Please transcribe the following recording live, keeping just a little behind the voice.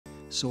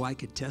so I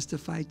could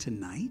testify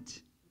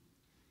tonight?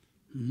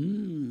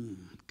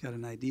 Got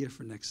an idea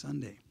for next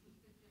Sunday.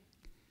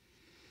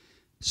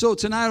 So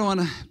tonight I want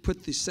to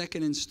put the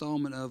second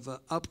installment of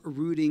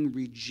Uprooting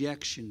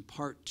Rejection,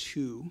 Part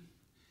 2.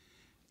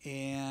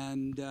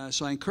 And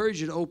so I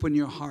encourage you to open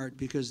your heart,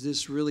 because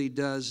this really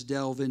does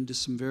delve into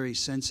some very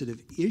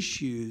sensitive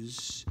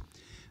issues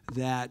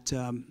that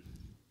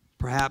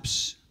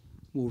perhaps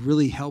will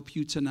really help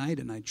you tonight,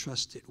 and I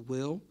trust it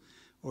will.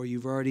 Or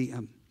you've already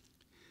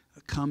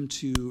come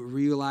to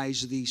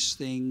realize these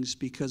things,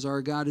 because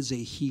our God is a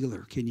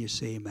healer. Can you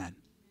say amen?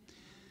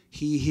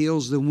 He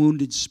heals the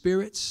wounded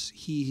spirits.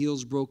 He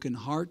heals broken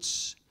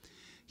hearts.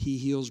 He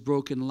heals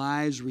broken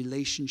lives,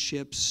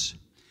 relationships.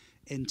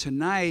 And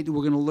tonight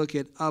we're going to look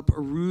at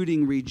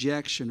uprooting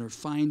rejection, or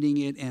finding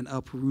it and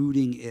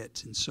uprooting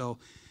it. And so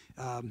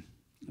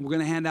we're going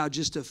to hand out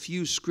just a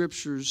few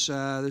scriptures.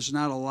 There's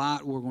not a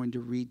lot we're going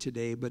to read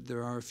today, but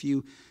there are a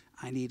few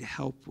I need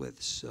help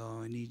with, so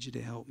I need you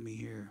to help me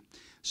here.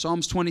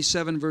 Psalms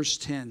 27, verse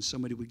 10.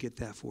 Somebody would get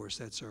that for us.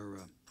 That's our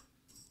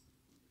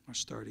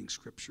starting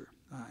scripture.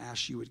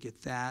 Ash, you would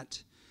get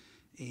that.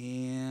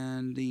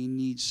 And he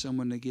needs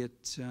someone to get,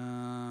 as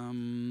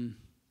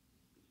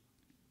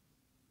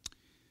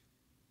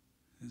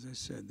I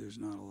said, there's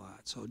not a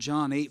lot. So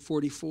John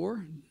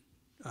 8:44,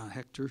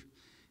 Hector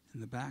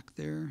in the back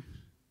there.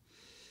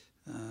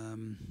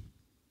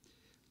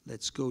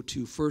 Let's go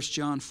to 1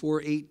 John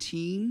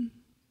 4:18.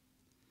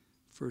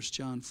 1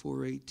 John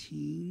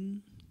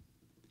 4:18.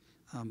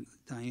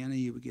 Diana,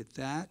 you would get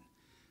that.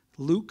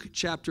 Luke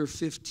chapter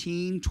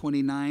 15,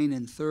 29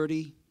 and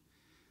 30.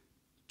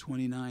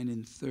 29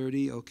 and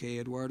 30. Okay,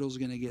 Eduardo's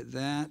going to get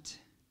that.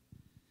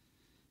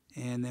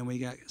 And then we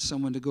got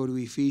someone to go to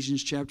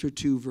Ephesians chapter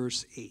 2,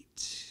 verse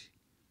 8.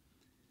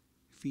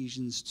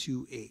 Ephesians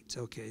 2:8.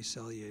 Okay,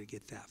 Celia,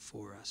 get that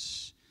for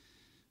us.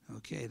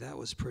 Okay, that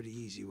was pretty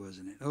easy,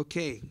 wasn't it?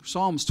 Okay,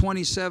 Psalms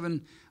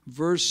 27,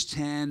 verse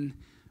 10.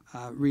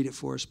 Read it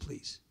for us,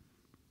 please.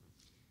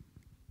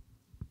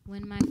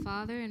 When my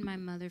father and my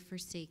mother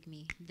forsake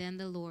me, then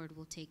the Lord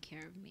will take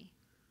care of me.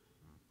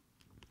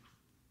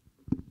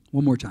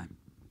 One more time.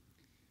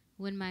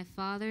 When my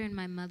father and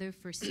my mother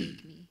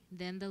forsake me,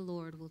 then the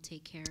Lord will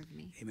take care of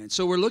me. Amen.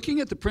 So we're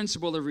looking at the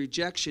principle of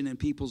rejection in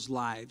people's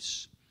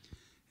lives.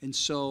 And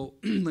so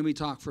let me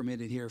talk for a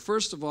minute here.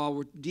 First of all,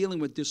 we're dealing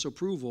with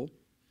disapproval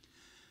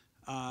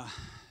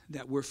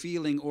that we're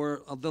feeling,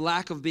 or of the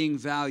lack of being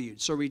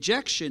valued. So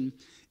rejection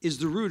is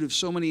the root of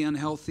so many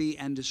unhealthy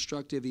and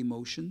destructive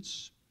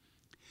emotions,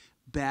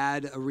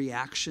 bad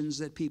reactions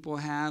that people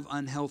have,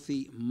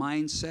 unhealthy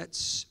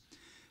mindsets,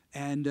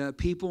 and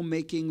people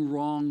making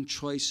wrong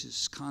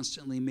choices,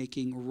 constantly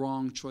making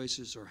wrong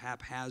choices or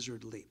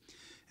haphazardly.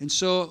 And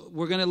so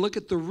we're going to look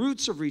at the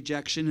roots of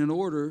rejection in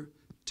order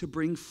to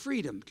bring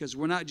freedom, because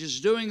we're not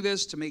just doing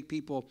this to make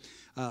people,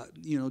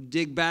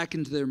 dig back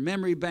into their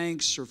memory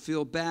banks or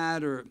feel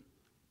bad or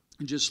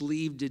just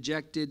leave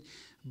dejected,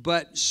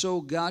 but so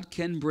God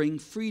can bring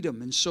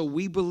freedom. And so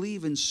we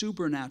believe in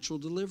supernatural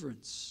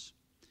deliverance.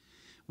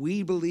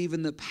 We believe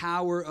in the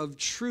power of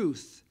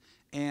truth.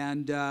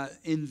 And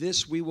in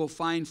this, we will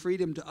find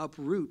freedom to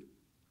uproot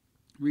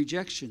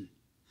rejection.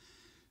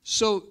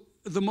 So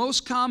the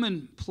most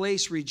common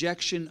place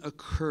rejection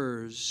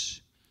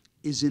occurs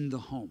is in the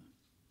home.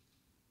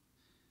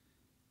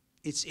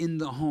 It's in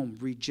the home,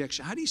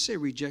 rejection. How do you say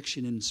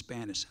rejection in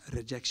Spanish?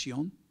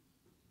 Rejección?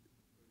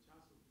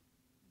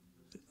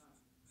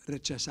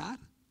 Rechazar?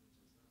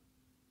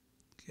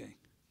 Okay.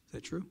 Is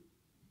that true?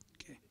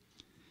 Okay.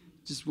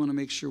 Just want to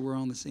make sure we're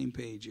on the same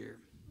page here.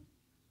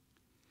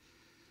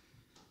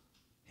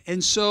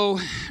 And so,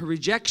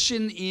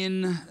 rejection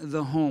in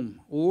the home,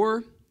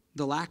 or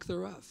the lack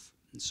thereof.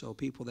 And so,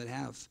 people that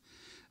have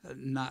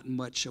not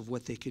much of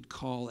what they could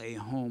call a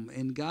home.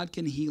 And God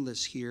can heal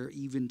us here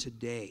even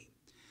today.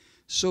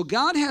 So,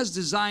 God has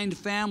designed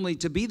family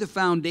to be the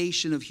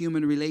foundation of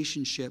human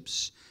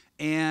relationships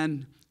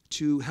and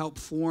to help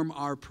form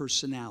our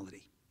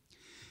personality.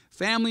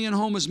 Family and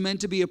home is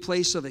meant to be a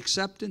place of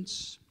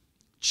acceptance.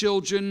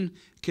 Children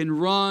can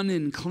run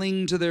and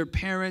cling to their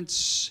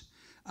parents,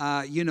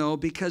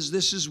 because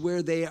this is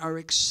where they are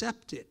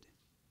accepted.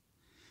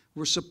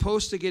 We're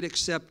supposed to get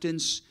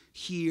acceptance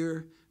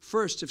here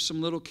first. If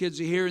some little kids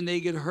are here and they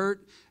get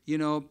hurt,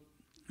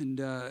 and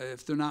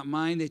if they're not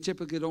mine, they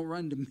typically don't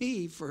run to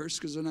me first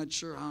because they're not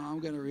sure how I'm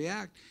going to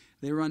react.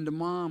 They run to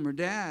mom or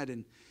dad,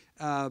 and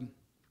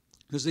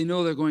because they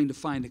know they're going to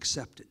find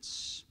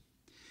acceptance.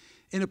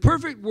 In a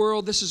perfect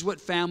world, this is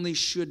what family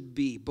should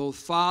be, both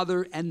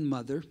father and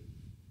mother.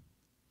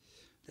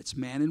 That's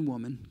man and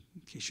woman,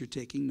 in case you're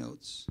taking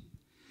notes.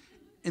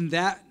 And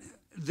that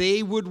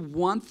they would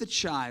want the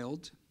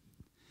child,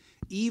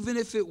 even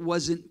if it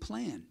wasn't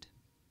planned.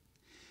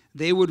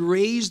 They would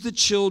raise the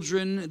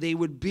children, they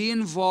would be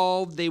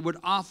involved, they would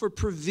offer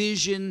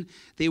provision,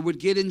 they would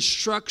get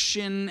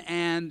instruction,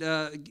 and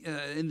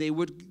they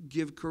would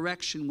give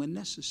correction when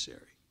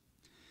necessary.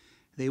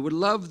 They would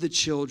love the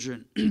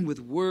children with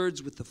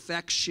words, with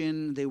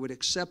affection. They would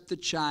accept the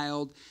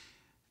child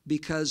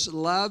because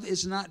love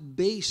is not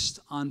based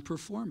on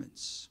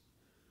performance.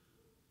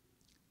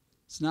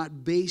 It's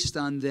not based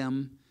on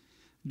them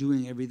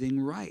doing everything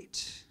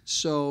right.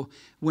 So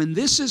when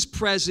this is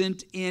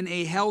present in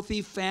a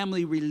healthy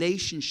family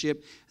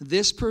relationship,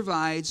 this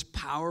provides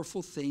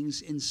powerful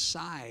things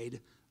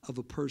inside of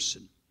a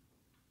person.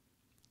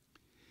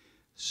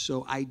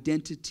 So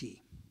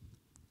identity.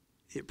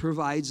 It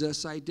provides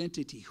us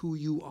identity, who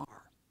you are.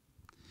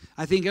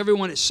 I think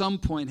everyone at some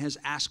point has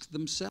asked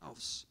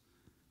themselves,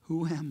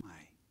 who am I?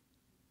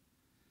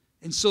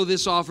 And so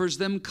this offers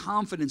them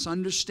confidence,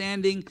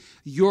 understanding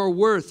your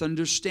worth,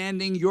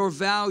 understanding your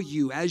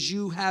value as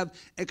you have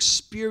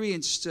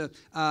experienced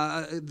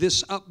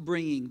this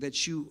upbringing,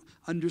 that you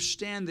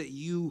understand that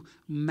you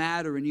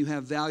matter and you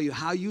have value,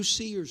 how you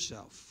see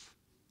yourself.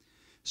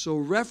 So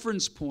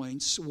reference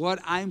points, what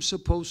I'm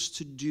supposed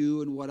to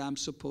do and what I'm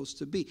supposed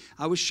to be.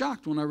 I was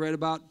shocked when I read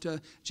about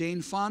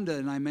Jane Fonda,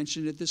 and I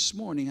mentioned it this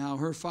morning, how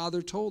her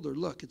father told her,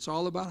 look, it's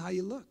all about how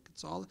you look.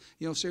 It's all,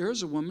 so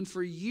here's a woman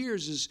for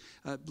years is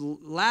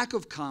lack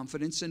of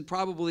confidence and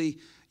probably,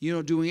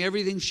 doing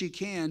everything she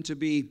can to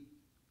be,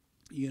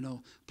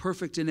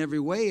 perfect in every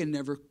way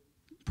and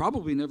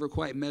probably never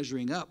quite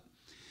measuring up.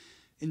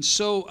 And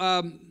so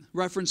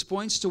reference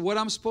points to what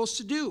I'm supposed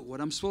to do, what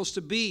I'm supposed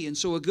to be. And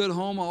so a good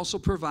home also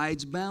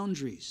provides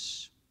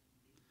boundaries.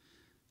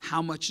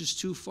 How much is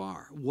too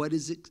far? What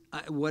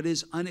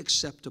is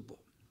unacceptable?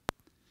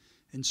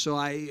 And so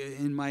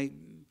in my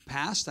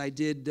past, I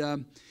did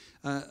a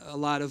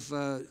lot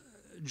of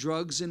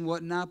drugs and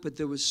whatnot, but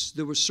there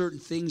were certain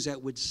things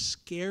that would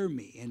scare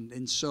me,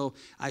 and so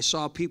I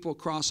saw people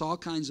cross all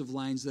kinds of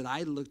lines that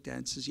I looked at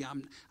and says, yeah,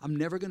 I'm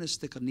never going to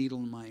stick a needle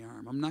in my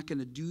arm. I'm not going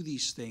to do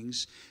these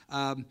things.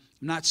 I'm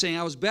not saying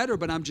I was better,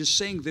 but I'm just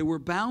saying there were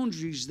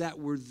boundaries that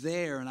were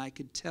there, and I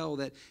could tell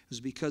that it was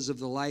because of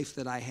the life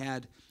that I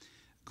had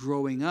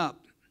growing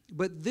up.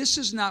 But this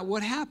is not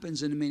what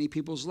happens in many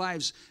people's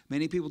lives.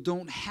 Many people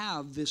don't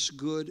have this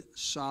good,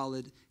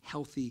 solid,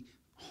 healthy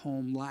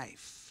home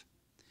life.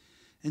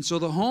 And so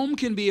the home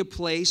can be a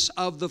place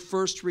of the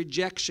first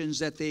rejections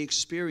that they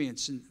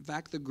experience. In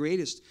fact, the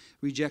greatest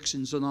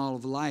rejections in all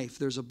of life.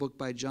 There's a book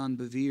by John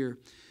Bevere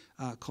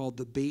called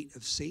The Bait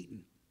of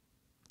Satan.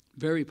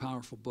 Very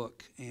powerful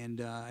book. And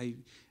I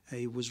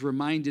was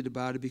reminded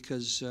about it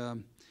because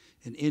an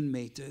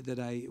inmate that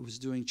I was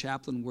doing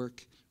chaplain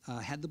work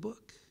had the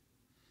book.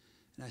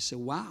 And I said,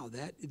 wow,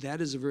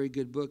 that is a very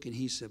good book. And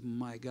he said,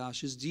 my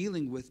gosh, it's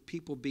dealing with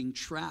people being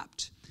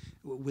trapped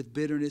with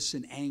bitterness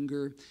and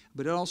anger,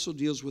 but it also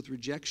deals with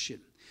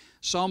rejection.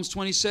 Psalms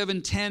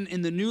 27:10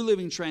 in the New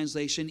Living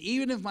Translation,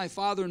 even if my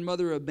father and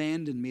mother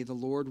abandon me, the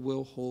Lord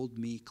will hold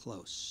me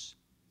close.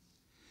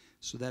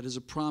 So that is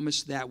a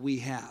promise that we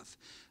have.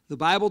 The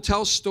Bible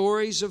tells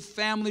stories of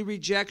family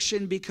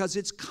rejection because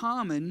it's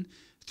common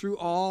through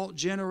all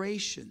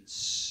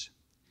generations.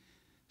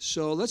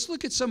 So let's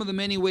look at some of the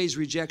many ways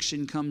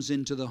rejection comes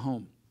into the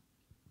home.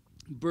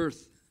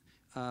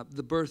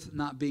 The birth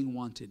not being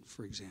wanted,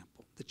 for example.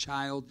 The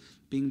child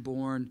being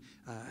born,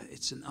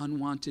 it's an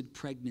unwanted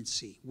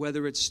pregnancy.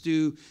 Whether it's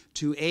due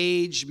to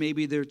age,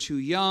 maybe they're too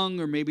young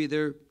or maybe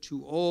they're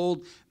too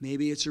old.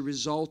 Maybe it's a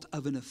result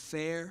of an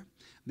affair.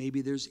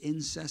 Maybe there's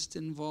incest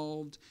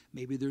involved.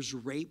 Maybe there's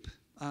rape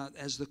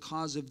as the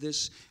cause of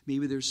this.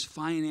 Maybe there's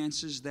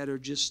finances that are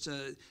just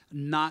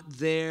not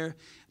there.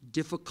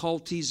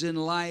 Difficulties in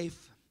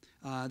life.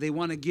 They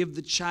want to give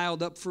the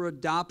child up for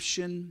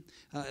adoption.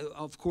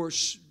 Of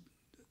course,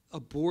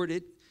 abort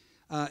it.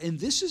 And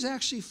this is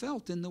actually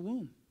felt in the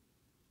womb.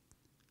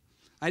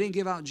 I didn't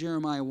give out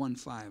Jeremiah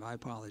 1:5. I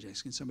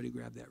apologize. Can somebody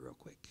grab that real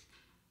quick?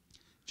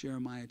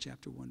 Jeremiah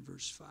chapter 1,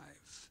 verse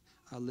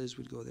 5. Liz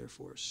would go there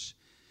for us.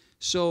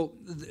 So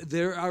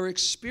there are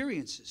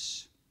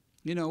experiences.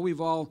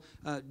 We've all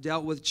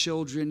dealt with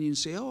children. You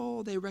say,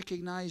 oh, they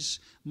recognize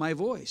my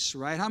voice,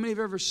 right? How many have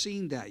ever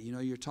seen that?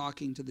 You're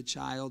talking to the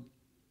child,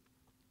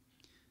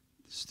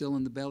 still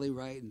in the belly,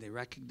 right? And they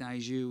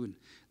recognize you and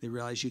they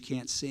realize you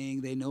can't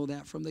sing. They know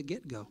that from the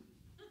get-go.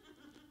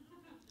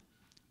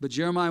 But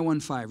Jeremiah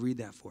 1:5, read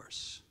that for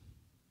us.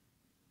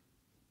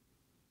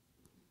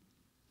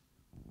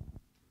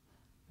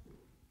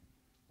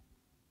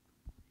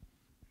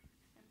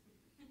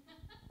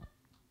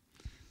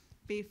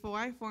 Before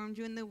I formed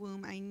you in the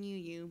womb, I knew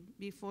you.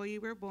 Before you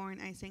were born,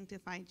 I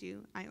sanctified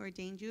you. I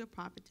ordained you a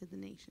prophet to the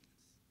nations.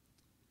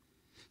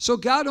 So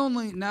God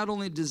not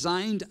only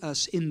designed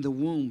us in the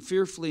womb,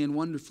 fearfully and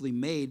wonderfully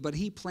made, but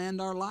he planned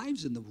our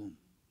lives in the womb.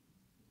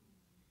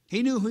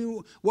 He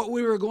knew what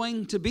we were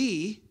going to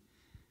be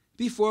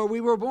before we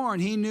were born.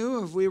 He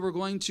knew if we were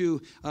going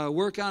to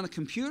work on a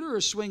computer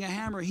or swing a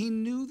hammer. He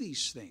knew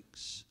these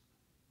things.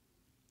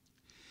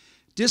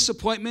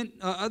 Disappointment,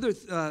 other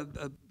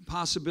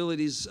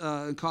possibilities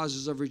and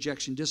causes of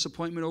rejection.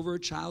 Disappointment over a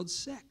child's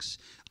sex.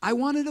 I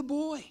wanted a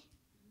boy.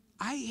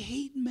 I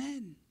hate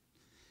men.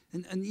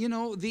 And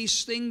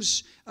these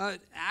things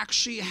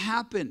actually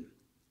happen.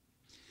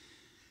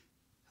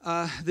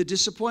 The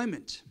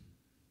disappointment.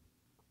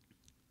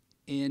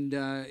 And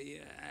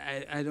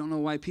I don't know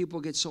why people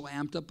get so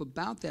amped up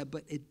about that,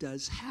 but it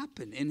does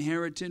happen.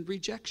 Inherited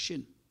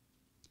rejection.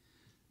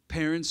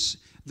 Parents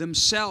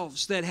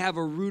themselves that have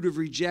a root of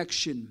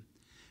rejection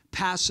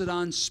pass it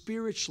on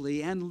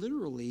spiritually and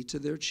literally to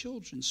their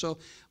children. So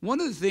one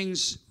of the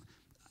things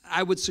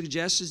I would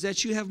suggest is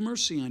that you have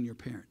mercy on your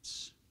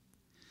parents,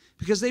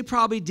 because they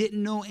probably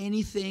didn't know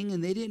anything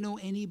and they didn't know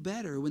any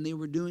better when they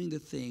were doing the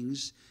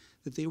things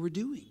that they were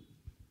doing.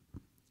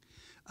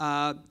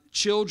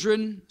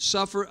 Children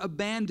suffer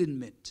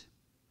abandonment.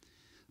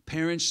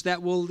 Parents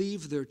that will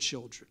leave their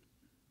children.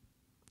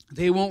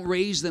 They won't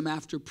raise them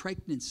after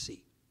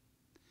pregnancy.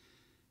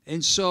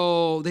 And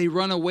so they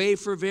run away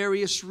for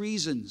various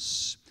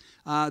reasons.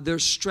 They're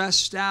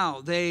stressed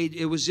out.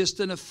 It was just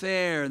an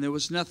affair, and there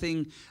was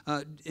nothing,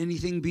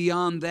 anything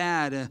beyond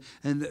that.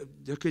 And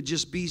there could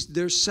just be,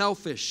 they're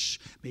selfish.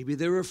 Maybe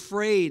they're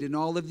afraid, and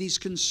all of these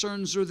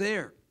concerns are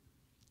there.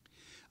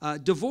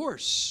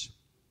 Divorce.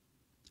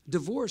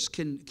 Divorce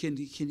can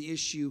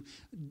issue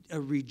a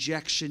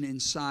rejection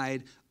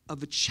inside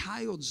of a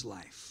child's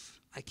life.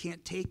 I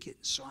can't take it,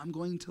 so I'm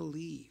going to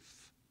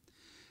leave.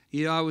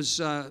 You know, I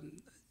was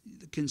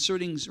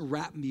concerning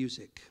rap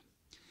music,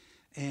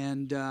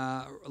 and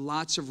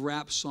lots of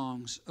rap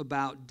songs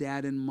about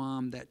dad and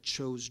mom that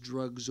chose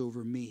drugs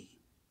over me.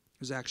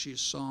 There's actually a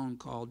song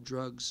called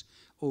Drugs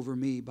Over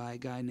Me by a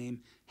guy named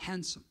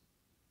Handsome.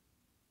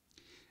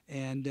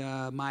 And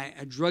my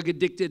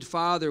drug-addicted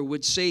father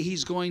would say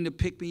he's going to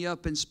pick me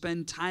up and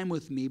spend time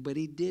with me, but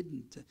he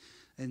didn't.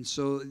 And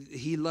so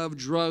he loved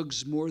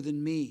drugs more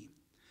than me.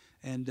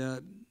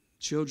 And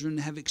children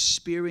have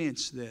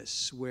experienced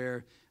this,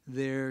 where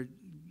they're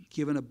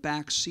given a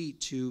back seat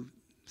to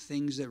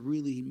things that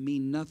really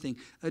mean nothing.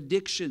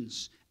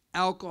 Addictions,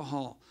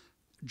 alcohol,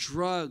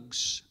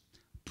 drugs,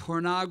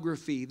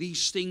 pornography.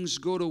 These things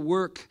go to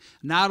work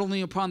not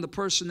only upon the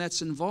person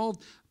that's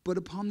involved, but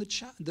upon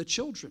the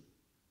children.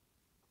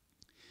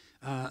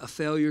 A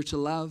failure to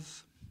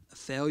love, a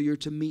failure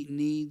to meet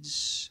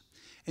needs.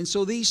 And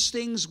so these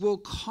things will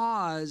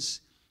cause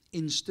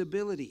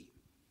instability.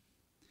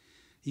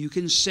 You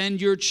can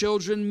send your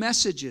children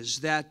messages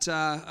that,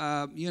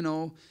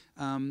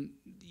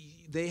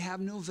 they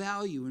have no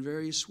value in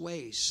various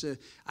ways.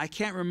 I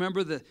can't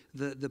remember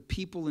the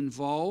people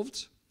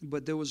involved,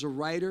 but there was a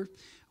writer.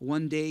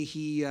 One day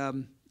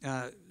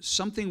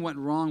something went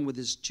wrong with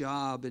his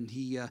job, and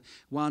he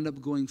wound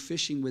up going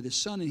fishing with his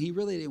son. And he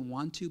really didn't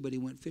want to, but he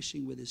went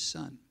fishing with his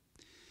son.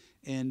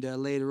 And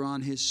later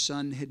on, his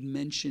son had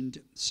mentioned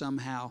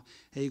somehow,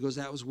 hey, he goes,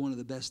 that was one of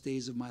the best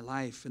days of my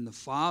life. And the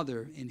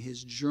father in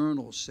his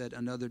journal said,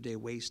 another day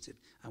wasted.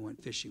 I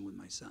went fishing with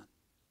my son.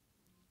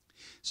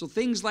 So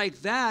things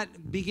like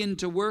that begin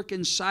to work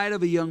inside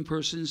of a young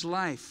person's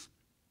life.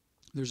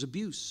 There's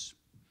abuse.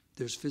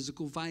 There's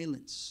physical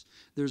violence.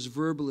 There's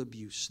verbal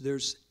abuse.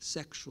 There's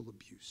sexual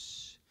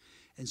abuse.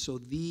 And so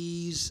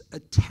these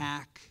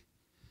attack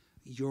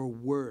your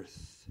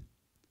worth.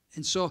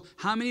 And so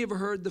how many have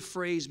heard the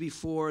phrase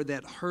before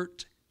that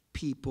hurt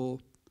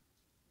people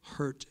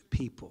hurt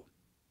people?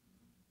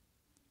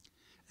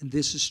 And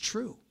this is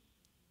true.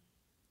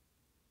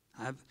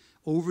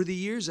 Over the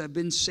years, I've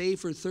been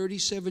saved for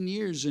 37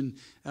 years, and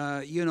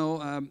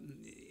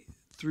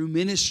through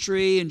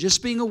ministry and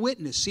just being a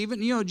witness,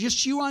 even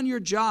just you on your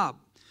job.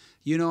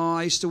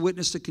 I used to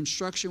witness the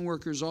construction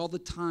workers all the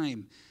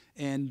time,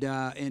 and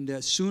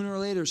sooner or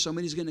later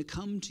somebody's going to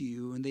come to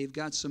you, and they've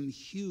got some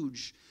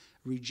huge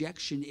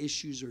rejection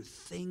issues or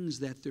things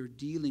that they're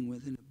dealing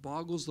with, and it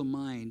boggles the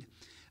mind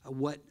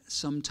what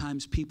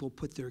sometimes people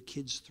put their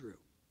kids through.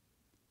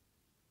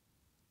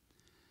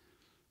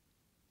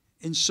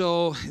 And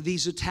so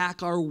these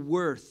attack our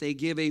worth. They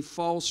give a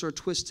false or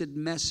twisted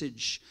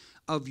message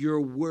of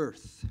your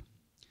worth.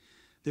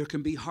 There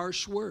can be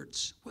harsh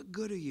words. What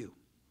good are you?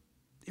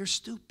 You're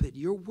stupid.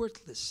 You're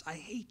worthless. I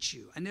hate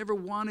you. I never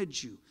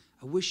wanted you.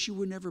 I wish you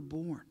were never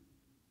born.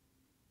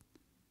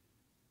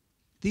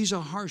 These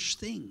are harsh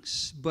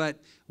things,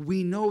 but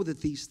we know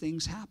that these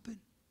things happen.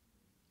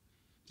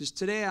 Just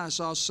today I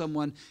saw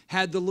someone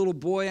had the little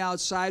boy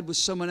outside with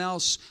someone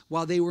else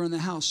while they were in the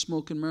house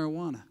smoking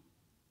marijuana.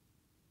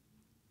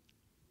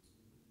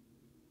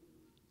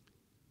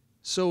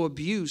 So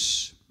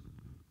abuse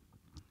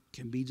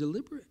can be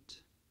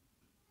deliberate.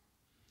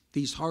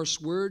 These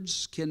harsh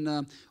words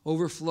can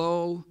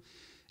overflow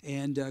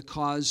and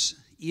cause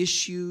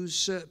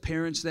issues.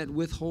 Parents that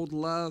withhold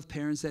love,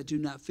 parents that do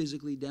not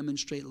physically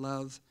demonstrate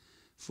love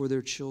for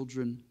their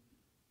children.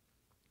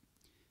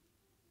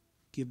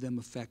 Give them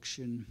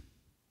affection.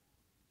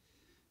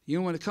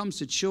 When it comes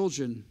to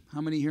children, how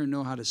many here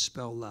know how to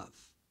spell love?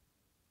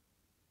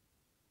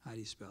 How do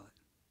you spell it?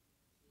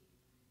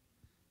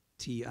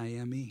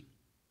 T-I-M-E.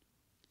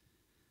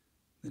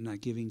 They're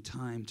not giving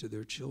time to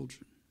their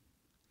children.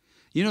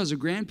 As a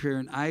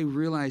grandparent, I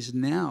realize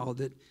now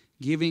that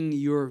giving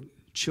your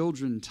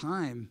children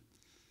time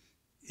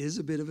is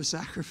a bit of a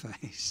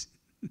sacrifice.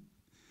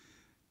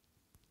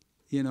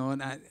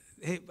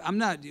 I'm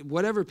not,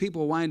 whatever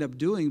people wind up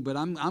doing, but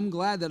I'm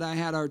glad that I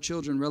had our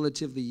children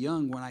relatively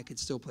young when I could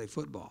still play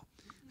football.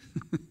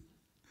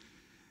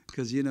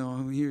 Because, you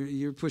know,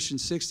 you're pushing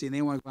 60 and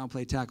they want to go out and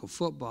play tackle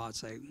football.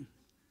 It's like,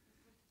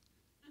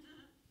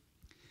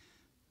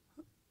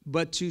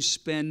 but to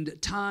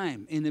spend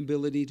time,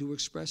 inability to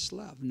express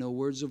love. No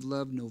words of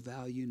love, no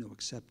value, no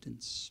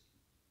acceptance.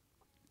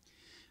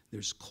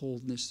 There's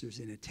coldness, there's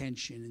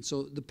inattention. And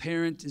so the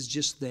parent is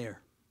just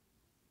there.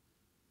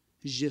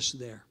 He's just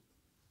there.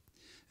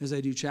 As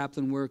I do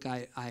chaplain work,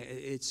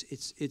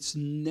 it's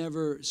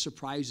never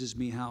surprises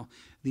me how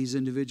these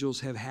individuals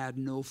have had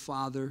no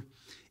father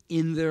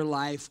in their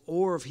life,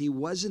 or if he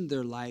was in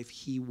their life,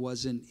 he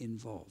wasn't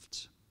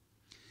involved.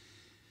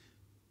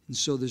 And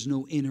so there's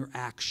no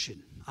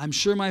interaction. I'm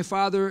sure my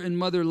father and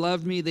mother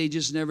loved me. They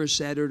just never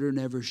said it or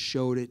never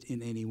showed it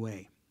in any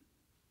way.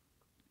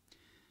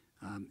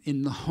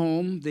 In the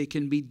home, they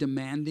can be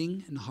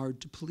demanding and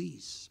hard to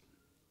please.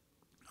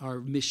 Our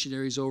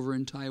missionaries over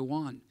in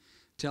Taiwan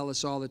tell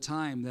us all the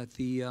time that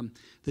the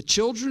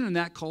children in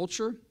that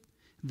culture,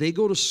 they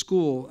go to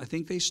school. I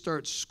think they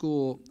start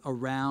school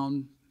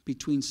around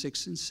between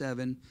 6 and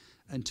 7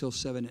 until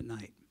 7 at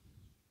night.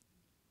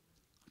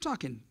 I'm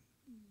talking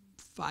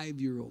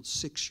 5-year-olds,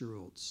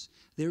 6-year-olds.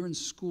 They're in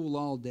school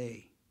all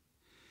day.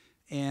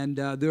 And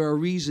there are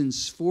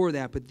reasons for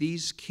that, but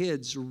these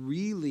kids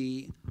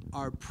really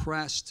are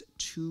pressed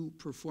to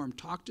perform.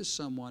 Talk to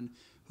someone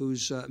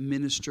who's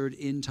ministered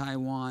in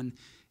Taiwan,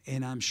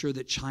 and I'm sure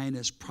that China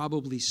is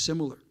probably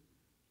similar,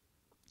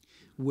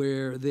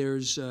 where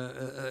there's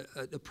a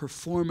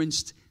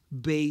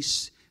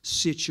performance-based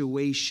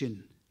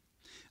situation.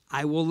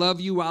 I will love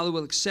you, I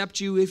will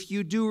accept you if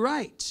you do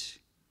right,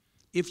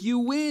 if you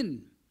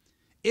win,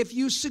 if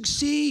you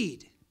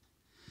succeed.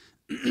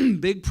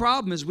 Big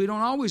problem is we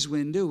don't always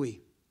win, do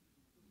we?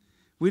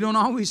 We don't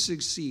always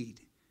succeed.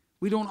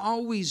 We don't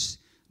always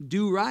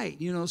do right.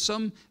 You know,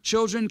 some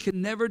children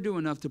can never do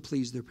enough to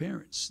please their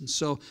parents. And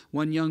so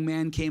one young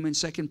man came in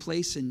second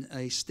place in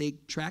a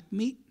stake track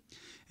meet,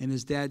 and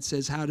his dad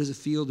says, "How does it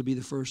feel to be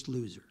the first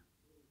loser?"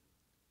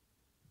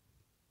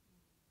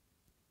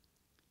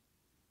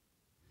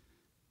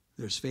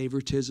 There's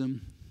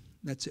favoritism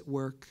that's at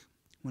work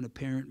when a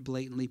parent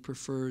blatantly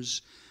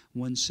prefers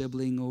one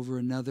sibling over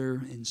another.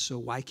 And so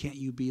why can't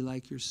you be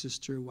like your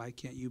sister? Why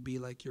can't you be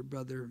like your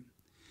brother?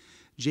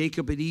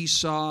 Jacob and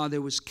Esau,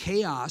 there was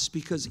chaos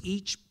because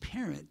each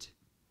parent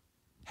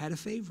had a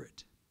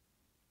favorite.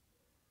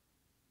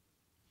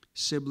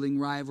 Sibling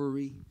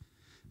rivalry,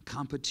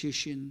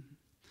 competition.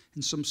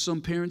 And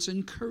some parents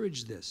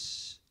encourage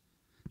this,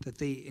 that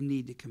they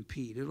need to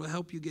compete. It'll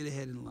help you get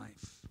ahead in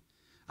life.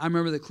 I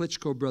remember the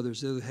Klitschko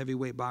brothers. They're the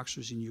heavyweight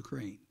boxers in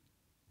Ukraine.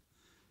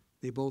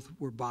 They both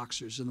were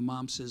boxers, and the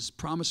mom says,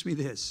 "Promise me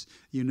this,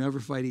 you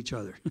never fight each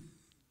other."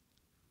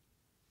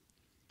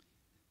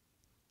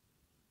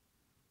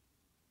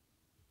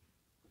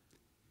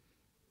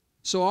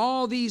 So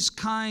all these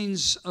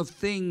kinds of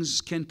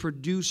things can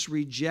produce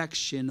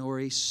rejection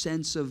or a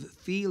sense of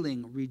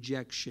feeling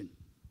rejection.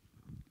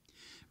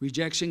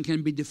 Rejection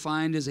can be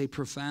defined as a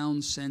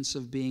profound sense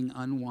of being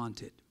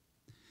unwanted.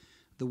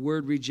 The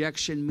word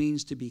rejection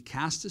means to be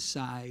cast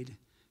aside,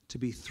 to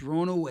be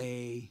thrown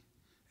away,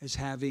 as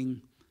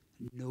having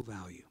no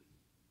value.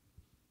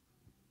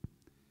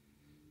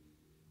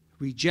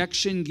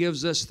 Rejection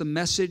gives us the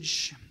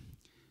message,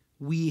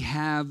 we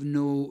have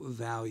no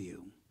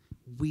value.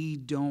 We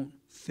don't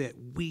fit.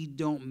 We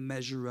don't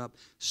measure up.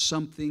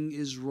 Something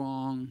is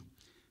wrong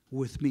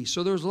with me.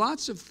 So there's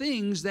lots of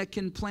things that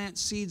can plant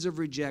seeds of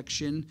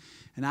rejection,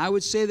 and I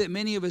would say that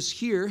many of us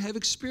here have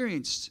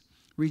experienced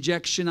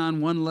rejection on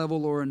one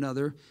level or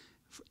another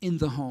in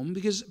the home,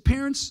 because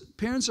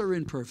parents are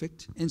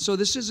imperfect, and so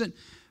this isn't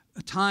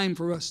a time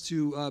for us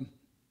to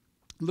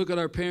look at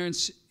our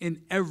parents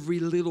in every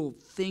little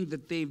thing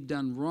that they've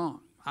done wrong.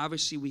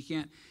 Obviously, we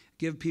can't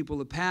give people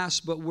a pass,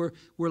 but we're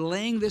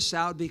laying this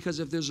out because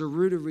if there's a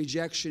root of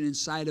rejection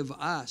inside of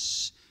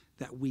us,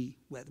 that we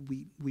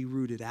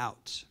root it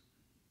out.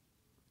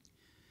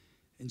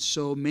 And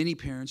so many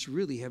parents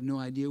really have no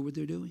idea what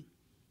they're doing.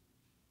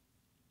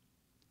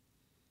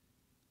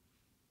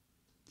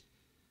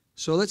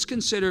 So let's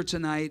consider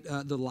tonight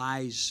the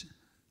lies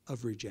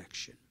of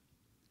rejection.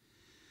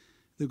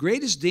 The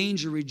greatest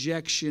danger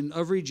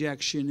of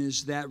rejection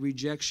is that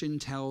rejection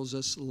tells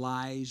us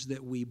lies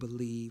that we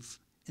believe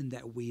and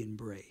that we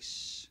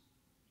embrace.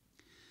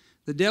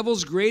 The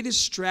devil's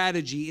greatest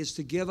strategy is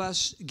to get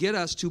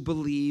us to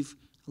believe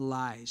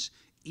lies.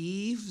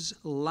 Eve's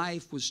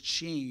life was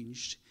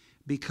changed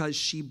because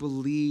she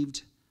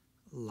believed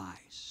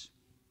lies.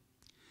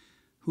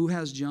 Who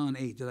has John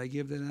 8? Did I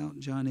give that out?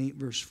 John 8,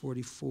 verse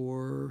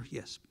 44.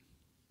 Yes.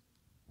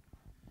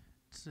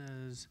 It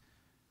says,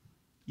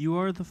 You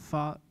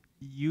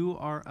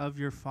are of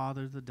your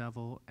father the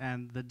devil,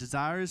 and the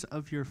desires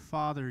of your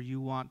father you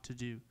want to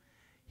do.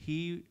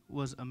 He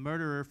was a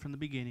murderer from the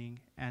beginning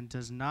and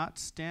does not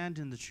stand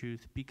in the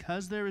truth,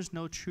 because there is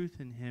no truth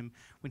in him.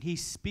 When he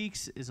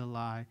speaks is a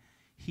lie.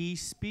 He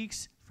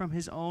speaks from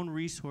his own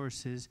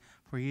resources,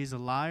 for he is a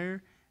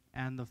liar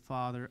and the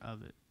father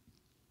of it.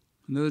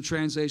 Another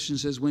translation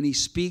says, when he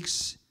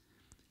speaks,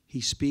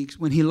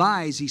 When he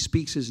lies, he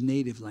speaks his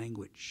native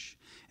language.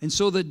 And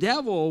so the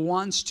devil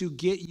wants to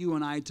get you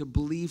and I to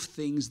believe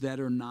things that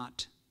are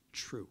not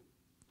true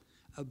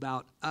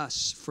about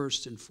us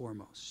first and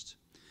foremost.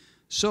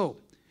 So,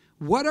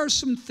 what are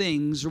some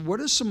things, or what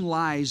are some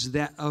lies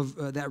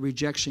that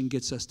rejection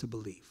gets us to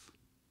believe?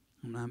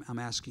 And I'm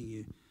asking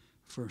you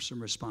for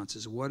some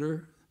responses. What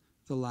are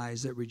the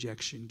lies that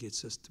rejection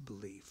gets us to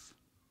believe?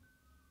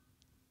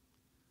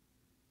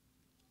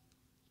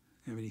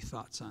 Have any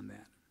thoughts on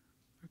that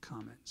or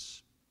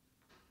comments?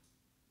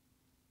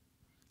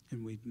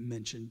 And we've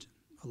mentioned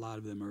a lot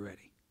of them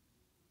already.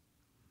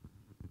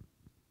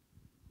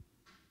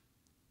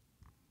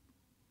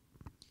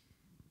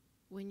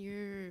 When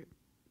you're,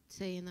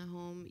 say, in the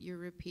home, you're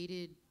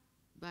repeated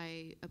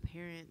by a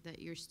parent that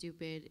you're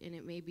stupid, and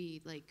it may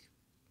be like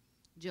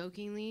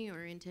jokingly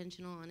or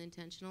intentional,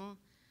 unintentional.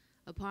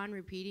 Upon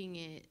repeating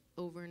it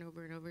over and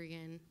over and over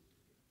again,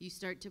 you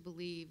start to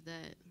believe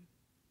that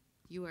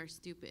you are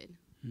stupid.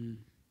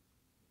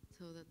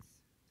 So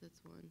that's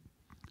one.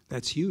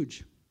 That's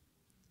huge.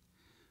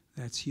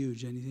 That's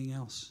huge. Anything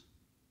else?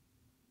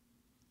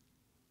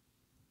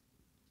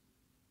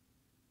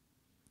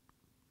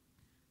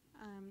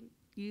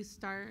 You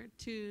start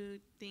to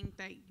think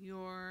that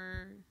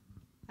you're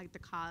like the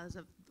cause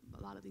of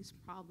a lot of these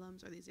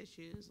problems or these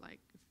issues, like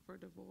for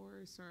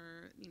divorce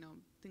or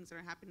things that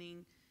are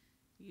happening.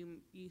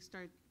 You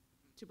start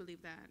to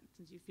believe that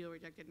since you feel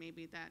rejected,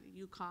 maybe that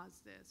you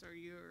caused this or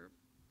you're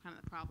kind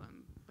of the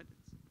problem, but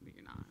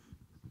you're not.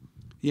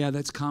 Yeah,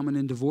 that's common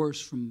in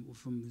divorce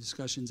from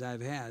discussions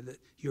I've had, that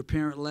your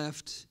parent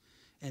left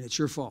and it's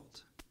your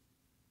fault.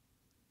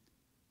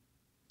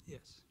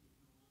 Yes.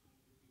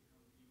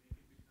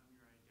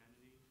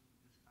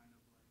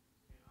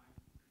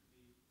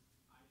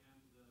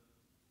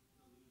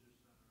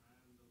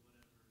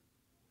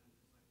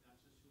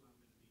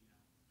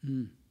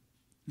 And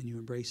you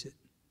embrace it.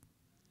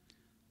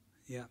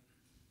 Yeah.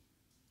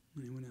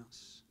 Anyone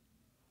else?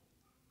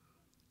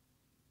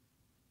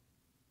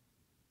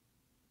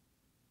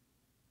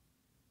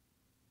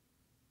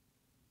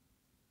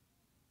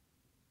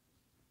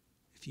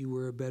 If you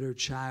were a better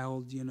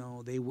child,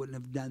 they wouldn't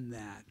have done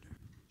that. Or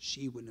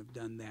she wouldn't have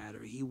done that,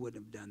 or he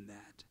wouldn't have done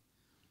that.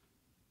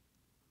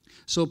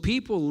 So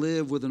people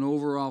live with an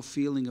overall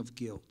feeling of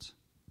guilt.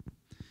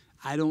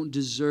 I don't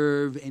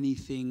deserve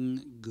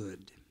anything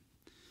good.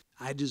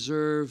 I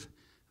deserve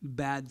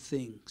bad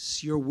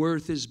things. Your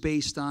worth is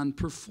based on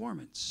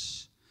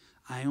performance.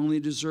 I only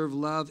deserve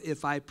love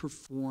if I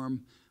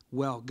perform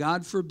well.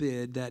 God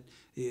forbid that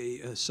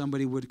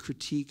somebody would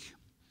critique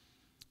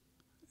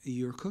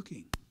your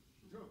cooking.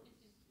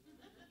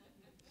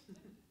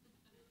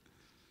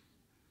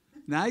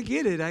 Now, I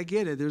get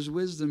it. There's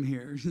wisdom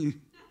here. You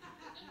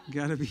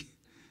got to be.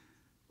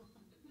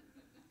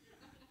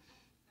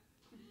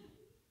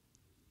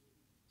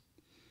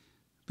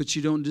 But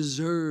you don't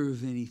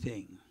deserve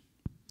anything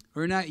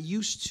or not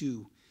used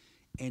to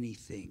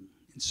anything.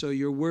 And so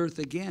your worth,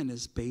 again,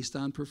 is based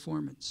on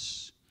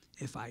performance.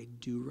 If I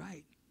do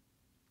right.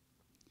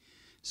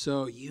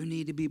 So you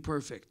need to be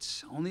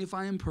perfect. Only if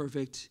I am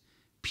perfect,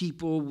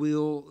 people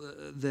will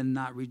then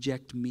not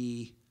reject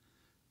me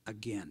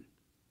again.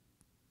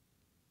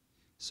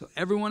 So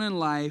everyone in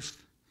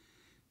life,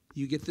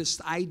 you get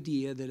this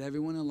idea that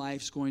everyone in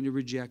life is going to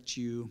reject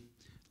you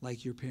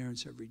like your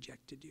parents have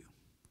rejected you.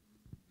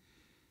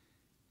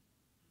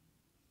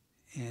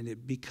 And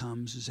it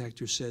becomes, as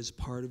Hector says,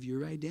 part of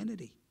your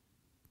identity.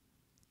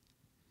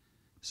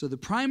 So the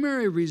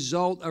primary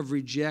result of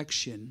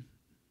rejection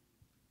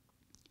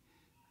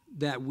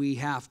that we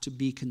have to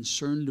be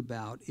concerned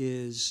about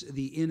is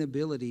the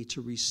inability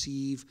to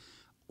receive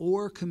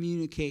or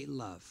communicate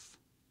love.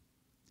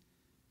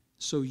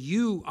 So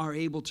you are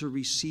able to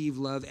receive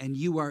love and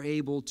you are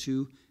able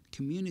to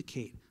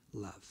communicate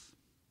love.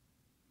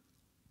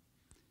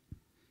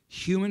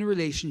 Human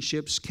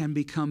relationships can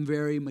become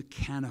very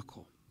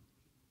mechanical.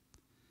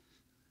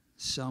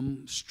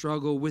 Some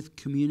struggle with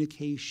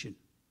communication.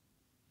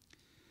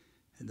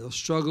 And they'll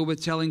struggle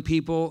with telling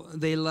people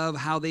they love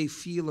how they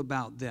feel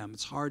about them.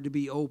 It's hard to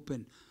be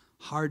open,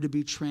 hard to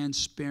be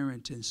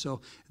transparent. And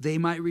so they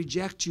might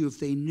reject you if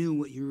they knew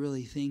what you're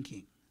really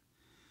thinking.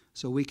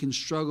 So we can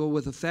struggle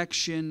with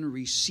affection,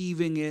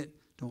 receiving it,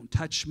 don't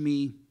touch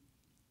me.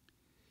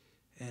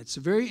 And it's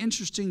a very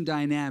interesting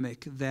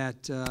dynamic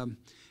that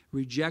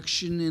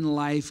rejection in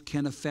life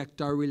can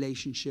affect our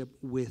relationship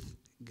with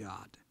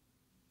God.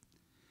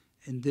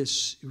 And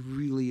this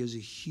really is a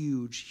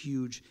huge,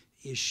 huge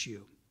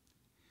issue.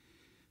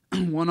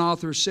 One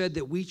author said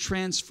that we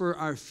transfer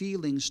our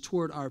feelings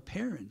toward our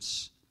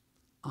parents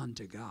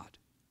onto God.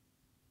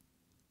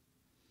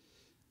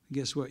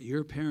 Guess what?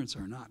 Your parents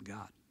are not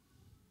God.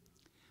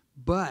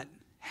 But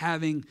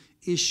having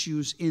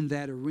issues in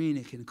that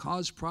arena can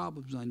cause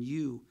problems on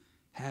you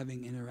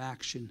having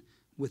interaction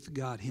with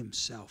God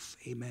himself.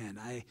 Amen.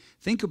 I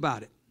think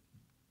about it.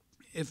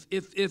 If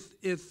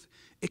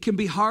it can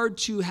be hard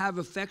to have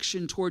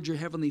affection toward your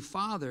heavenly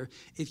Father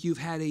if you've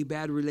had a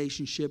bad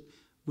relationship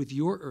with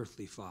your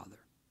earthly father.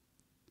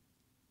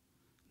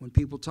 When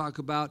people talk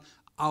about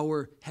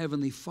our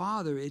Heavenly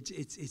Father,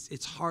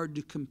 it's hard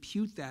to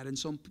compute that, and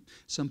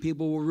some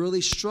people will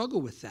really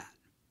struggle with that.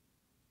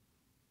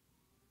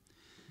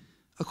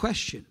 A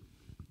question: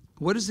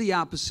 what is the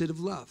opposite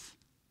of love?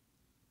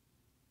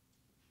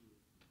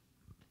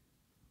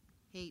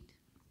 Hate.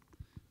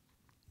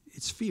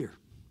 It's fear.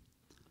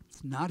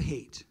 It's not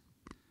hate.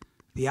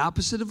 The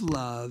opposite of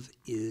love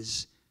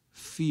is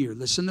fear.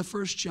 Listen to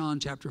 1 John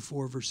chapter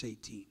 4, verse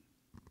 18.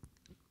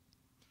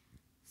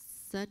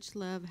 Such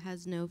love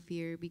has no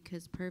fear,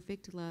 because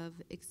perfect love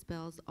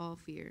expels all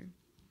fear.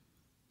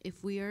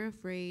 If we are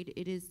afraid,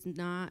 it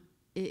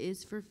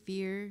is for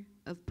fear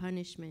of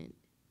punishment.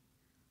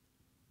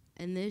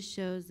 And this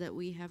shows that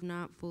we have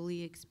not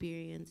fully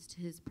experienced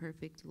his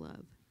perfect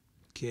love.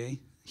 Okay?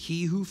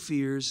 He who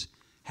fears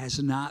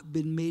has not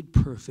been made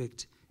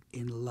perfect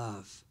in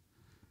love.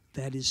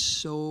 That is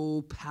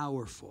so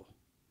powerful.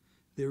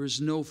 There is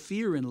no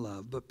fear in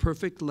love, but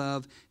perfect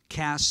love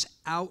casts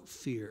out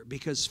fear,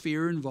 because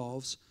fear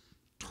involves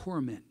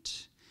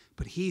torment.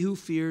 But he who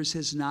fears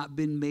has not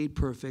been made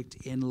perfect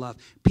in love.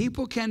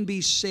 People can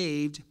be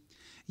saved,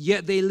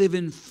 yet they live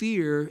in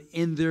fear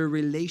in their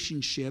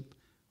relationship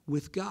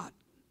with God.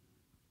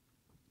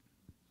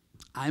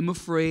 I'm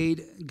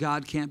afraid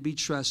God can't be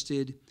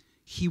trusted.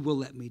 He will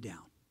let me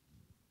down.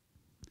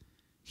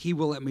 He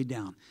will let me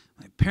down.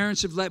 My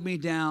parents have let me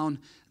down.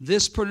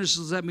 This person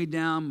has let me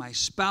down. My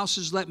spouse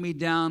has let me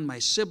down. My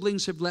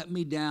siblings have let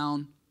me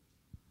down.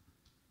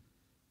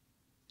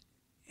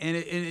 And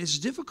it's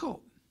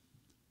difficult.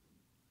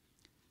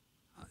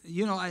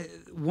 You know,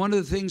 one of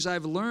the things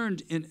I've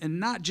learned, and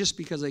not just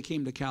because I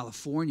came to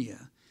California,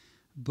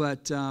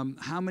 but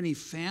how many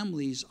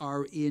families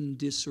are in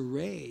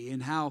disarray,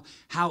 and how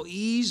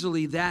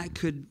easily that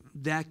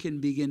can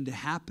begin to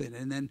happen.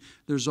 And then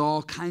there's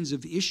all kinds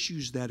of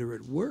issues that are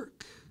at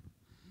work.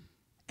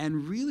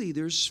 And really,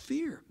 there's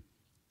fear.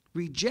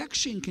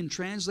 Rejection can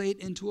translate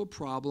into a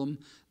problem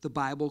the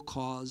Bible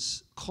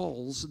calls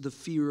the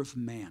fear of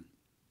man.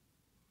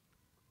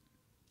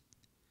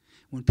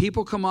 When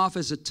people come off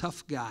as a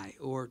tough guy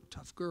or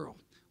tough girl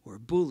or a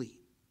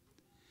bully,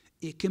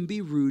 it can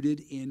be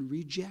rooted in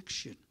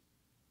rejection.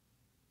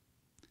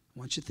 I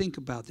want you to think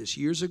about this.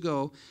 Years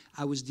ago,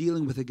 I was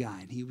dealing with a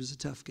guy, and he was a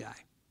tough guy.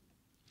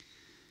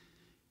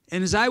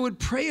 And as I would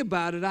pray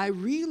about it, I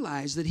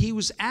realized that he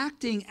was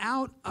acting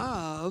out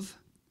of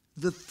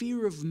the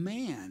fear of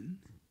man,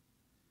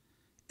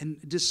 and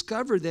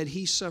discovered that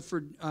he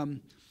suffered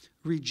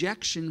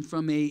rejection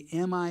from a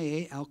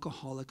MIA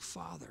alcoholic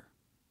father.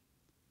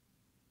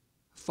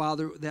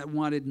 Father that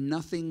wanted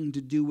nothing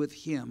to do with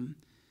him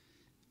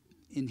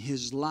in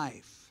his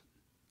life.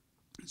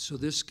 So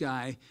this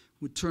guy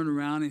would turn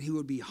around and he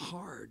would be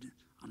hard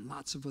on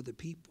lots of other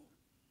people.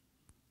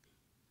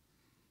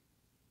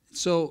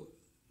 So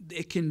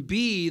it can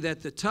be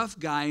that the tough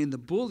guy and the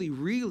bully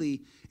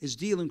really is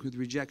dealing with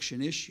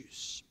rejection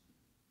issues.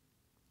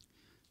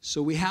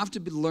 So we have to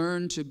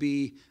learn to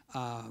be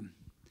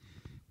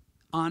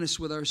honest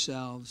with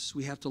ourselves.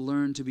 We have to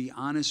learn to be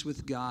honest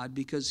with God,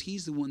 because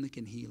he's the one that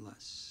can heal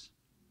us.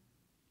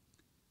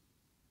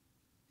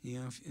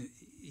 You know,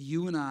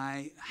 you and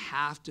I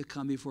have to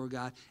come before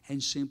God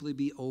and simply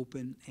be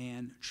open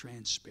and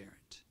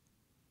transparent.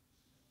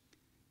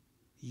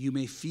 You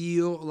may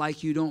feel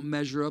like you don't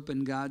measure up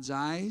in God's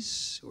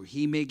eyes, or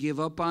he may give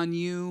up on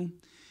you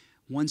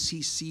once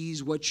he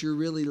sees what you're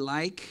really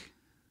like.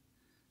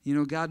 You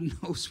know, God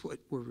knows what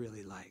we're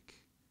really like.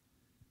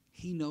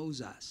 He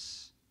knows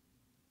us.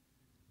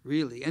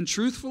 Really. And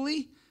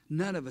truthfully,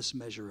 none of us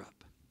measure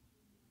up.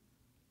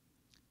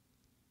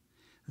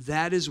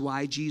 That is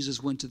why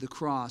Jesus went to the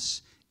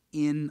cross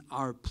in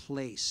our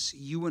place.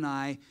 You and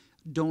I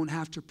don't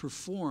have to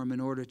perform in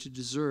order to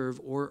deserve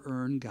or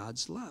earn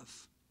God's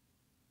love.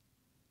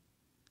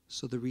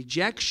 So the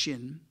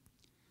rejection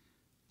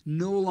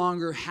no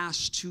longer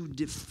has to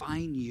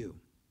define you.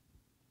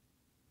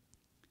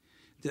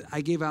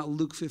 I gave out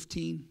Luke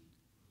 15,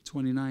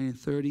 29 and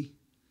 30.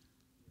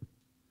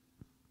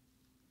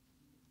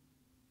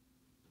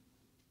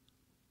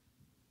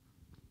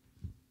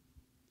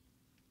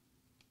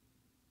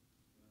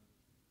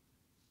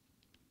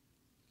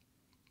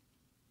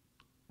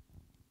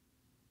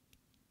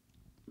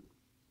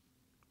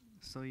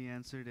 So he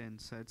answered and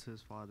said to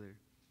his father,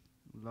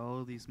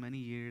 Lo, these many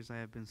years I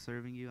have been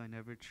serving you. I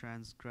never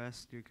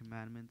transgressed your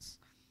commandment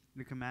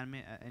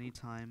at any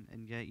time,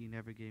 and yet you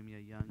never gave me a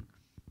young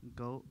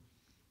goat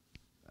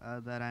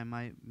that I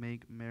might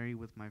make merry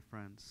with my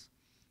friends.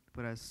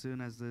 But as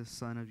soon as this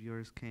son of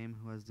yours came,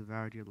 who has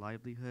devoured your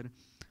livelihood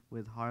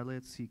with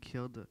harlots, he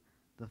killed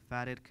the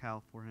fatted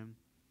cow for him.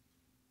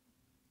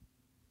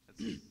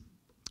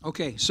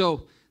 Okay,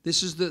 so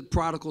this is the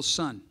prodigal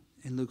son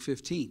in Luke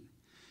 15.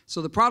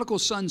 So the prodigal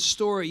son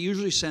story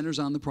usually centers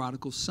on the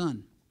prodigal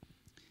son.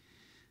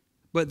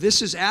 But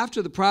this is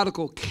after the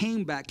prodigal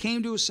came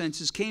to his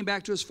senses, came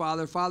back to his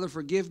father. Father,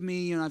 forgive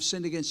me. I've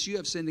sinned against you.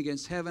 I've sinned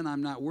against heaven.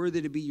 I'm not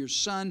worthy to be your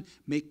son.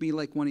 Make me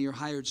like one of your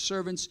hired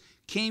servants.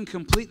 came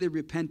completely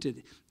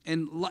repented.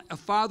 And a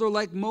father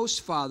like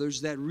most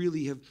fathers that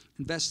really have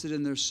invested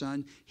in their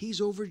son,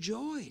 he's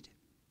overjoyed.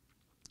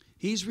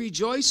 He's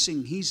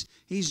rejoicing. He's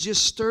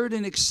just stirred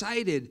and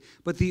excited.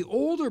 But the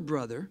older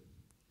brother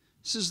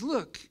says,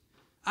 look,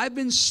 I've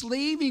been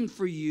slaving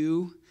for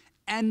you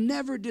and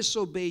never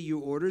disobey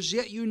your orders,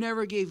 yet you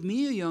never gave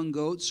me a young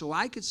goat so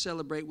I could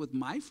celebrate with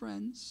my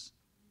friends.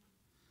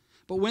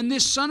 But when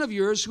this son of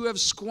yours, who have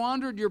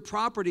squandered your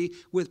property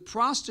with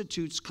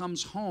prostitutes,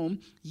 comes home,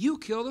 you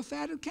kill the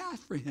fatted calf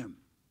for him.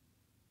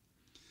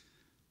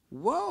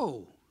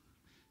 Whoa.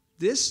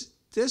 This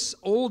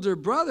older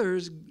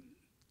brother's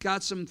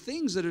got some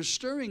things that are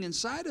stirring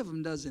inside of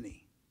him, doesn't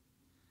he?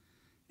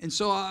 And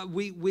so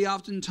we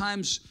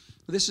oftentimes,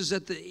 this is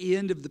at the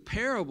end of the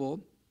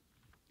parable.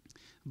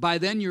 By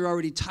then you're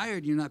already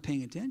tired, you're not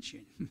paying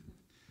attention.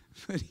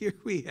 But here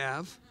we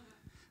have,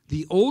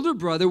 the older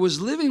brother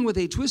was living with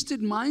a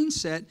twisted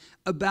mindset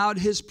about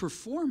his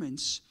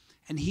performance,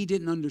 and he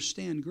didn't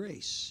understand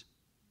grace.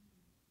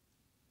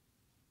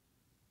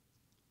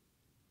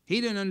 He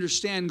didn't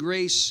understand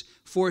grace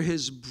for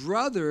his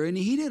brother, and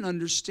he didn't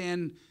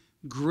understand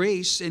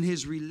grace in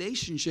his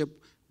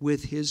relationship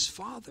with his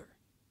father.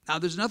 Now,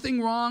 there's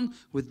nothing wrong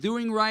with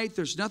doing right.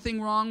 There's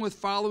nothing wrong with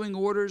following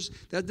orders.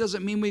 That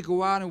doesn't mean we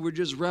go out and we're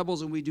just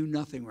rebels and we do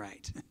nothing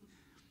right.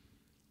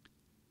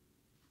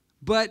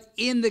 But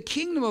in the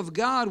kingdom of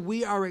God,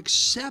 we are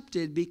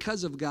accepted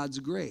because of God's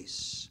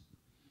grace.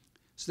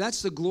 So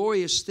that's the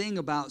glorious thing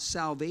about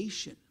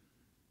salvation.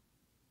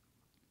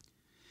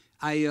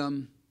 I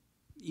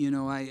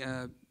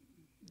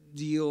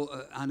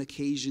deal on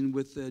occasion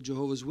with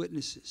Jehovah's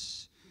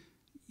Witnesses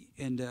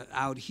and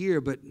out here,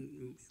 but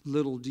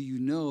little do you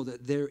know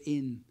that they're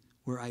in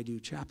where I do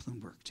chaplain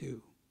work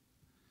too.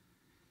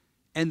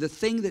 And the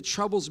thing that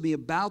troubles me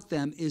about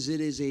them is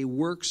it is a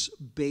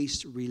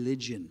works-based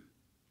religion.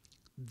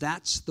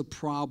 That's the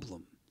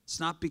problem. It's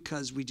not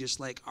because we just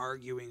like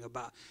arguing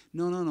about,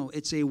 no.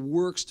 It's a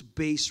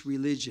works-based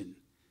religion.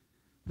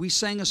 We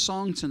sang a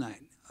song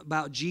tonight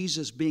about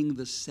Jesus being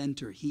the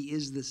center. He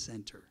is the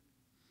center.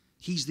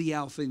 He's the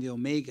Alpha and the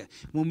Omega.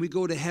 When we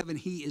go to heaven,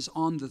 he is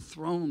on the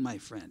throne, my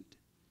friend.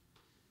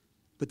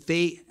 But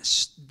they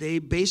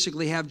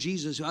basically have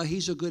Jesus. Oh,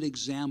 he's a good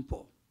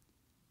example.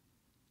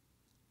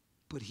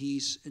 But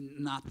he's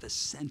not the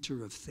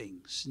center of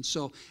things. And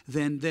so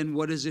then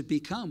what does it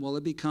become? Well,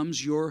 it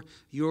becomes your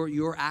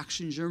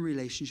actions, your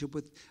relationship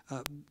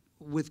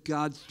with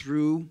God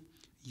through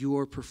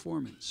your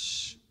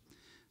performance.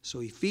 So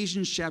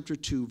Ephesians chapter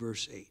 2,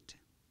 verse 8.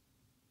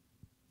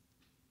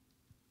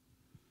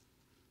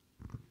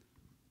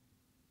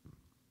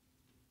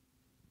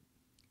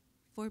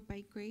 For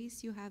by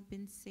grace you have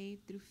been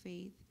saved through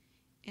faith,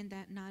 and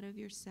that not of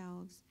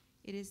yourselves.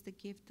 It is the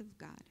gift of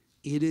God.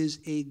 It is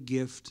a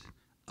gift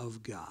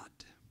of God.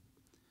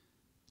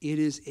 It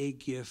is a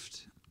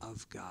gift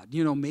of God.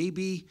 You know,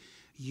 maybe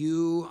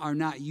you are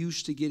not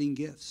used to getting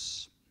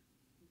gifts.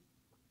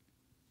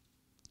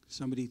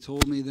 Somebody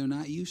told me they're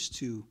not used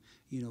to,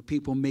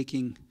 people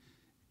making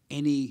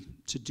any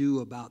to-do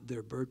about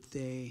their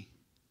birthday.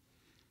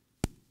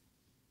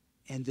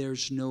 And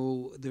there's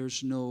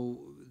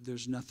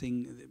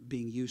nothing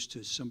being used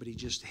to somebody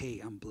just, hey,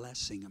 I'm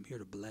here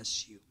to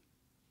bless you.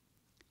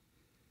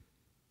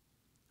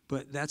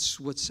 But that's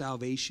what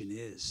salvation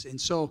is. And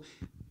so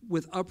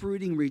with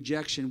uprooting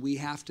rejection, we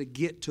have to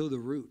get to the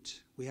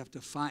root. We have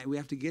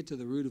to get to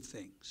the root of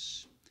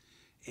things.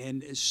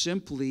 And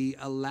simply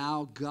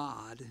allow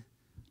God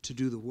to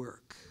do the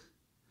work.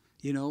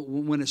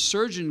 When a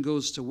surgeon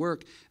goes to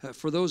work,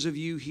 for those of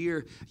you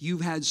here,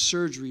 you've had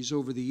surgeries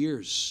over the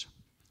years.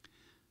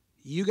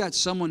 You got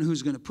someone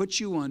who's going to put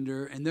you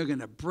under, and they're going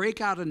to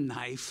break out a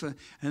knife, and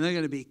they're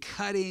going to be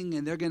cutting,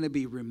 and they're going to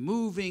be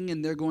removing,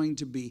 and they're going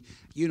to be,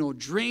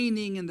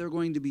 draining, and they're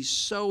going to be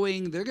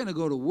sewing. They're going to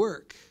go to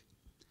work.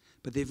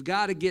 But they've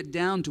got to get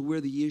down to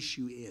where the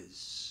issue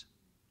is.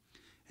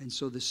 And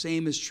so the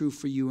same is true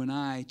for you and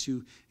I,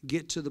 to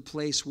get to the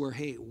place where,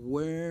 hey,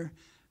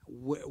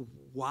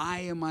 why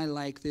am I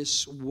like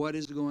this? What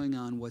is going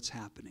on? What's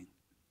happening?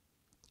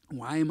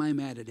 Why am I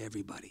mad at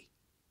everybody?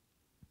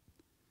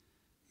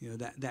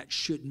 That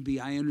shouldn't be.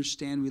 I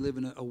understand we live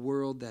in a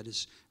world that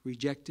has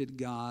rejected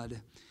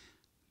God,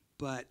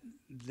 but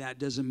that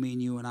doesn't mean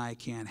you and I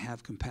can't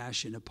have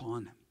compassion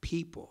upon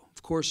people.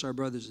 Of course, our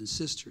brothers and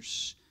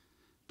sisters,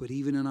 but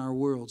even in our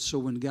world. So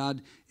when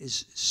God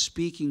is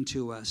speaking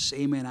to us,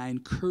 amen, I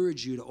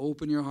encourage you to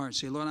open your heart and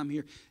say, Lord, I'm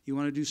here. You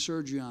want to do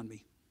surgery on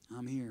me?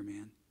 I'm here,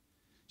 man.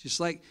 Just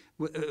like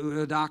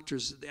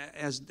doctors,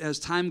 as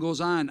time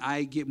goes on,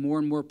 I get more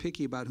and more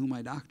picky about who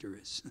my doctor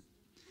is.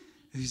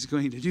 If he's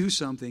going to do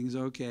something, it's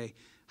okay.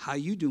 How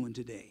you doing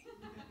today?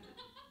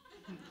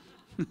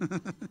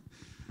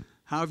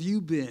 How have you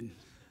been?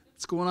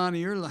 What's going on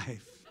in your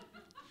life?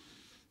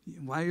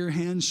 Why are your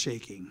hands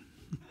shaking?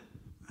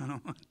 I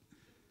don't know.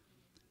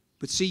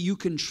 But see, you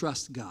can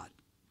trust God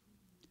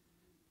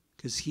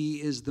because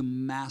he is the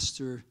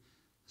master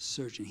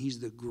surgeon. He's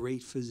the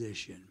great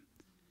physician.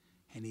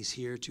 And he's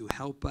here to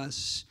help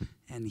us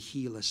and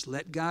heal us.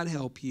 Let God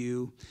help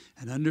you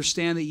and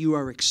understand that you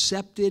are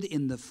accepted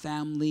in the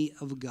family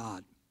of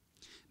God.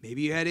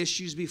 Maybe you had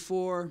issues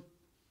before,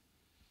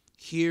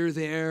 here,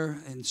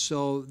 there, and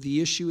so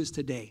the issue is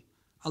today.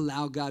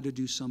 Allow God to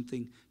do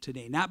something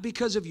today. Not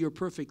because of your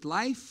perfect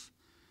life,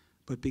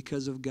 but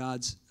because of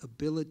God's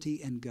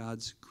ability and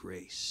God's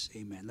grace.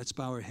 Amen. Let's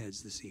bow our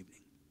heads this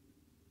evening.